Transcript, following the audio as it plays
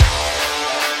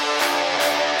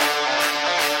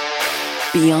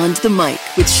Beyond the Mic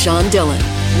with Sean Dillon.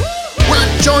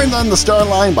 We're joined on the star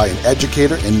line by an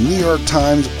educator and New York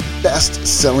Times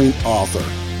best-selling author.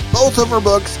 Both of her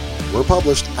books were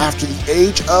published after the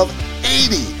age of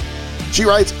 80. She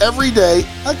writes every day,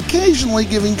 occasionally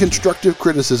giving constructive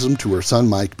criticism to her son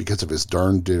Mike because of his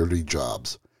darn dirty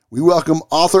jobs. We welcome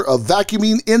author of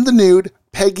Vacuuming in the Nude,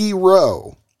 Peggy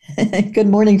Rowe. Good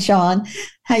morning, Sean.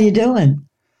 How you doing?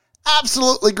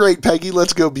 Absolutely great, Peggy.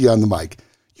 Let's go beyond the mic.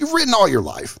 You've written all your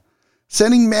life,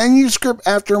 sending manuscript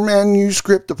after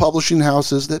manuscript to publishing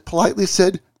houses that politely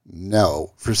said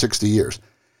no for 60 years.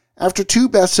 After 2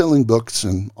 best-selling books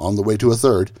and on the way to a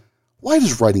third, why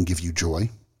does writing give you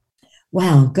joy?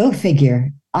 Wow, go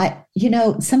figure.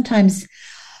 Sometimes,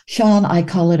 Sean, I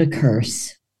call it a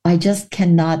curse. I just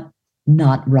cannot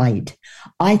not write.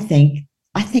 I think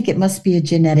it must be a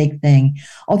genetic thing,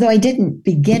 although I didn't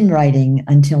begin writing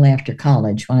until after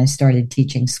college when I started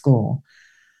teaching school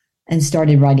and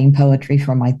started writing poetry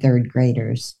for my third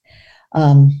graders.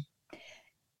 To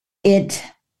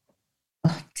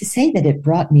say that it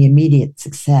brought me immediate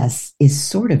success is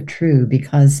sort of true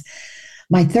because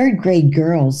my third grade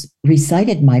girls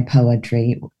recited my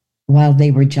poetry while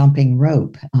they were jumping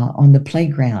rope on the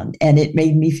playground, and it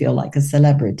made me feel like a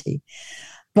celebrity.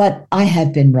 But I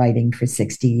have been writing for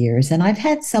 60 years, and I've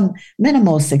had some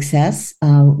minimal success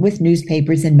with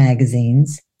newspapers and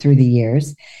magazines through the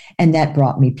years, and that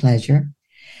brought me pleasure.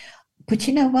 But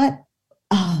you know what?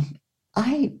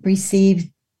 I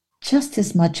received just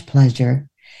as much pleasure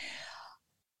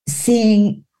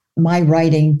seeing my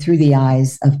writing through the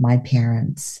eyes of my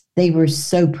parents. They were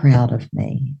so proud of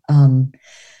me.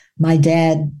 My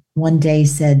dad one day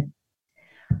said,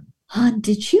 "Hon,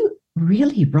 did you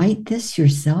really write this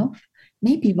yourself?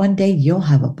 Maybe one day you'll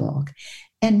have a book."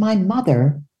 And my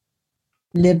mother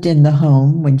lived in the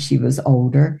home when she was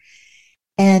older,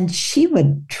 and she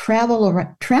would travel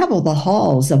the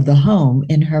halls of the home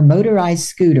in her motorized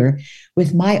scooter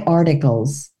with my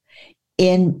articles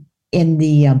in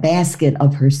the basket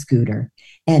of her scooter,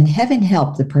 and heaven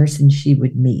help the person she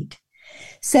would meet.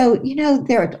 So,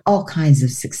 there are all kinds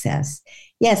of success.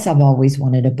 Yes, I've always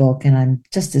wanted a book, and I'm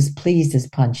just as pleased as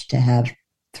punch to have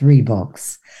 3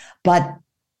 books. But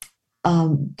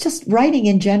just writing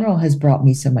in general has brought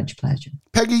me so much pleasure.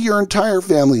 Peggy, your entire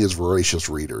family is voracious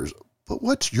readers. But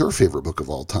what's your favorite book of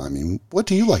all time? I mean, what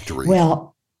do you like to read?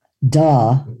 Well,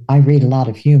 I read a lot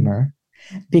of humor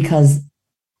because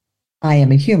I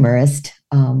am a humorist.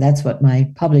 That's what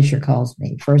my publisher calls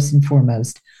me. First and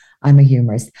foremost, I'm a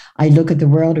humorist. I look at the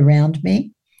world around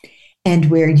me,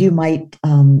 and where you might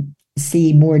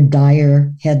see more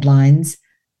dire headlines,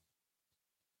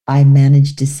 I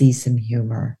manage to see some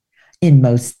humor in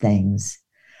most things.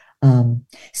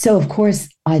 So, of course,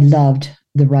 I loved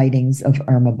the writings of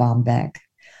Erma Bombeck.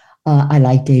 I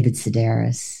like David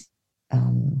Sedaris.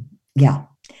 I'm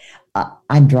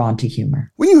drawn to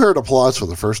humor. When you heard applause for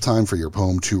the first time for your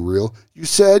poem, Too Real, you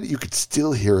said you could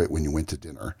still hear it when you went to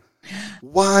dinner.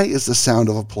 Why is the sound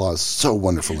of applause so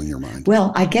wonderful in your mind?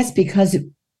 Well, I guess because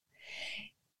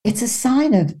it's a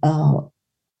sign of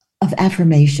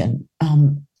affirmation.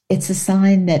 It's a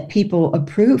sign that people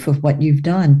approve of what you've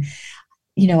done.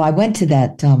 I went to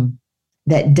that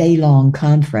day-long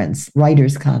conference,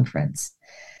 writers' conference,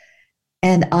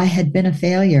 and I had been a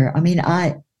failure. I mean,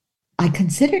 I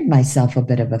considered myself a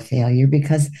bit of a failure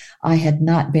because I had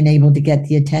not been able to get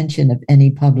the attention of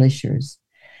any publishers.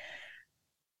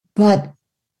 But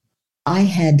I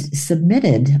had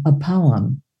submitted a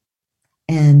poem,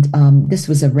 and this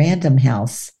was a Random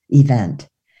House event.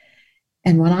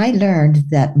 And when I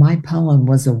learned that my poem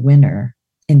was a winner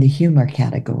in the humor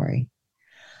category,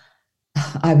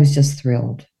 I was just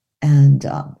thrilled. And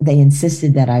they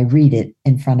insisted that I read it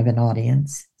in front of an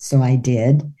audience. So I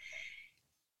did.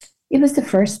 It was the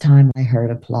first time I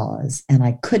heard applause, and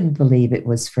I couldn't believe it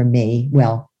was for me.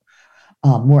 Well,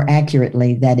 more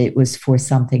accurately, that it was for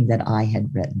something that I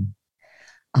had written.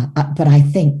 But I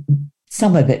think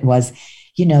some of it was,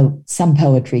 some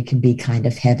poetry can be kind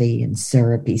of heavy and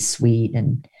syrupy sweet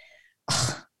and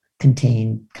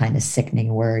contain kind of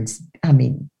sickening words. I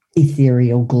mean,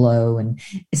 ethereal glow, and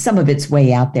some of it's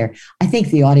way out there. I think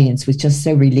the audience was just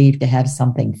so relieved to have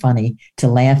something funny to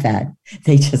laugh at.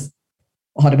 They just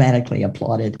automatically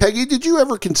applauded. Peggy, did you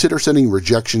ever consider sending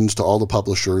rejections to all the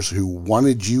publishers who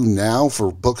wanted you now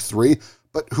for book 3,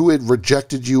 but who had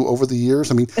rejected you over the years?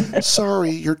 I mean,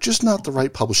 sorry, you're just not the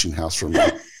right publishing house for me.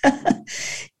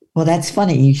 Well, that's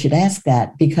funny. You should ask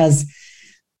that because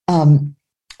when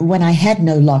I had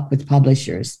no luck with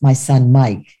publishers, my son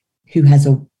Mike, who has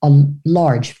a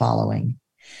large following,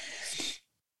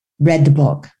 read the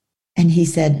book and he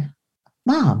said,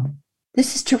 "Mom,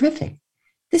 this is terrific.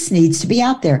 This needs to be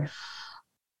out there.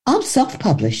 I'll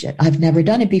self-publish it. I've never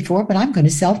done it before, but I'm going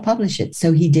to self-publish it.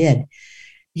 So he did.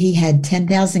 He had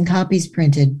 10,000 copies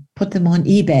printed, put them on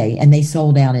eBay, and they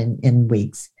sold out in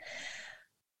weeks.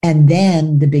 And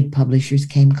then the big publishers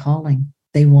came calling.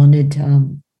 They wanted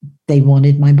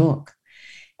my book.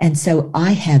 And so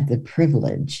I had the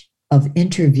privilege of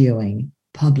interviewing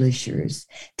publishers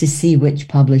to see which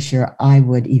publisher I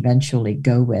would eventually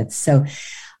go with. So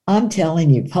I'm telling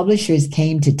you, publishers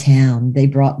came to town. They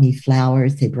brought me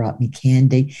flowers. They brought me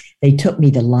candy. They took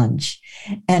me to lunch.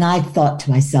 And I thought to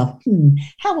myself,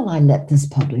 how will I let this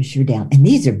publisher down? And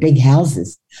these are big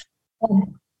houses.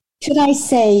 Should I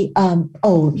say,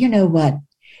 oh, you know what?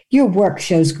 Your work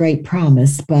shows great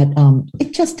promise, but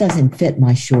it just doesn't fit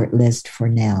my short list for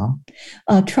now.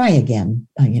 Try again,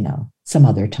 some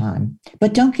other time.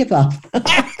 But don't give up.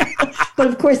 But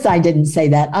of course, I didn't say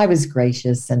that. I was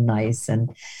gracious and nice.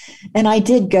 And I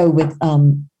did go with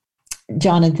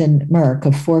Jonathan Merck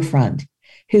of Forefront,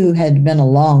 who had been a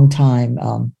long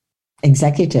time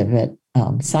executive at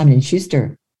Simon &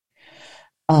 Schuster,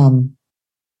 and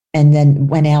then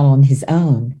went out on his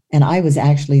own. And I was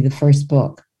actually the first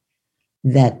book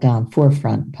that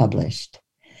Forefront published.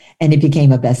 And it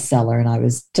became a bestseller. And I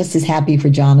was just as happy for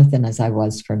Jonathan as I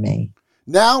was for me.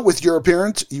 Now, with your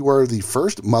appearance, you are the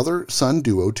first mother-son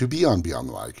duo to be on Beyond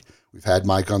the Mic. We've had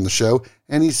Mike on the show,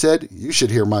 and he said, you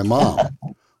should hear my mom.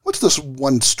 What's this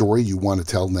one story you want to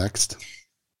tell next?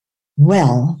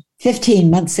 Well,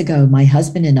 15 months ago, my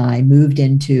husband and I moved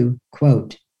into,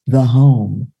 quote, the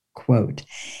home, quote.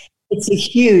 It's a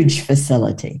huge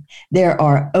facility. There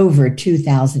are over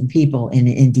 2,000 people in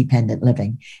independent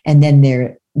living. And then there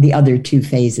are the other two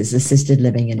phases, assisted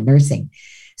living and nursing.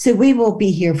 So we will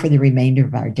be here for the remainder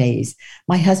of our days.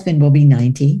 My husband will be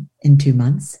 90 in 2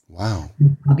 months. Wow.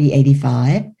 I'll be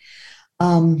 85.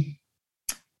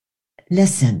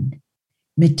 Listen,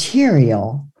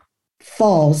 material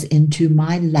falls into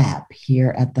my lap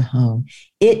here at the home.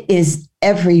 It is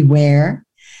everywhere.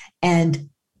 And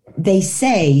they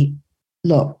say,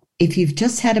 look, if you've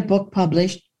just had a book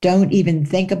published, don't even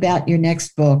think about your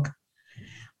next book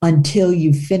until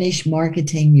you finish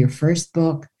marketing your first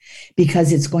book,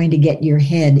 because it's going to get your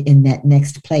head in that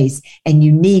next place and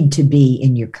you need to be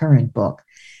in your current book.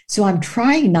 So I'm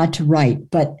trying not to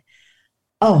write, but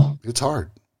it's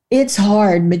hard. It's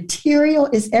hard. Material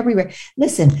is everywhere.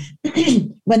 Listen,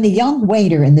 when the young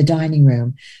waiter in the dining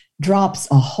room drops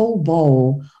a whole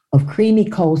bowl of creamy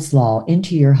coleslaw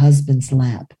into your husband's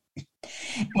lap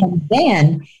and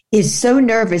then is so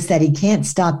nervous that he can't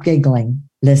stop giggling,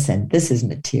 listen, this is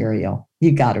material.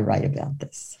 You got to write about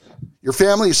this. Your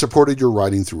family supported your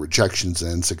writing through rejections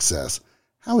and success.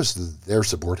 How has their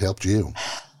support helped you?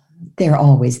 They're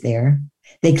always there.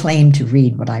 They claim to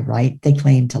read what I write. They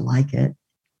claim to like it.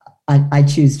 I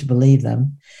choose to believe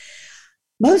them.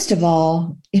 Most of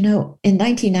all, in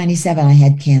 1997, I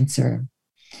had cancer.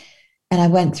 And I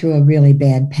went through a really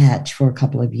bad patch for a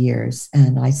couple of years.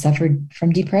 And I suffered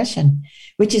from depression,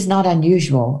 which is not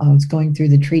unusual. I was going through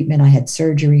the treatment. I had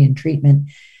surgery and treatment.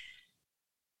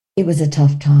 It was a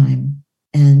tough time.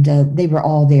 And they were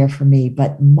all there for me.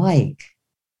 But Mike,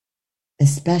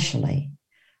 especially,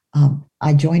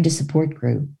 I joined a support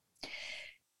group.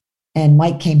 And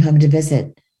Mike came home to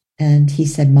visit. And he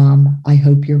said, Mom, I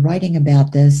hope you're writing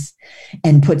about this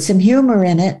and put some humor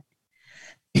in it.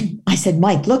 I said,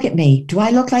 Mike, look at me. Do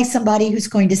I look like somebody who's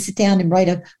going to sit down and write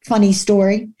a funny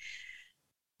story?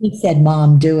 He said,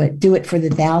 Mom, do it. Do it for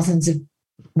the thousands of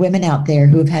women out there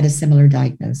who have had a similar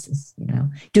diagnosis.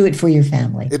 Do it for your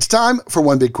family. It's time for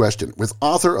One Big Question with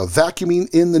author of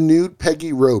Vacuuming in the Nude,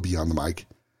 Peggy Rowe, Beyond the Mic.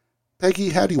 Peggy,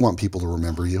 how do you want people to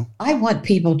remember you? I want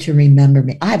people to remember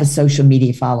me. I have a social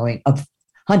media following of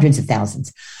hundreds of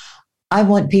thousands. I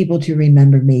want people to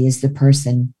remember me as the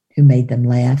person who made them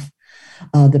laugh,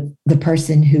 the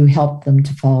person who helped them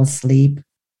to fall asleep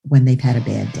when they've had a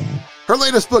bad day. Her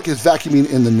latest book is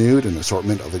Vacuuming in the Nude, an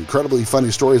assortment of incredibly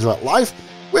funny stories about life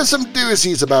with some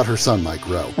doozies about her son, Mike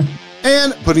Rowe,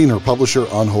 and putting her publisher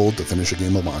on hold to finish a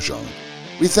game of Mahjong.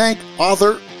 We thank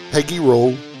author Peggy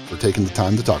Rowe for taking the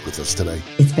time to talk with us today.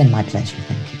 It's been my pleasure.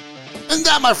 Thank you. And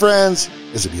that, my friends,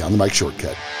 is a Beyond the Mic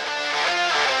shortcut.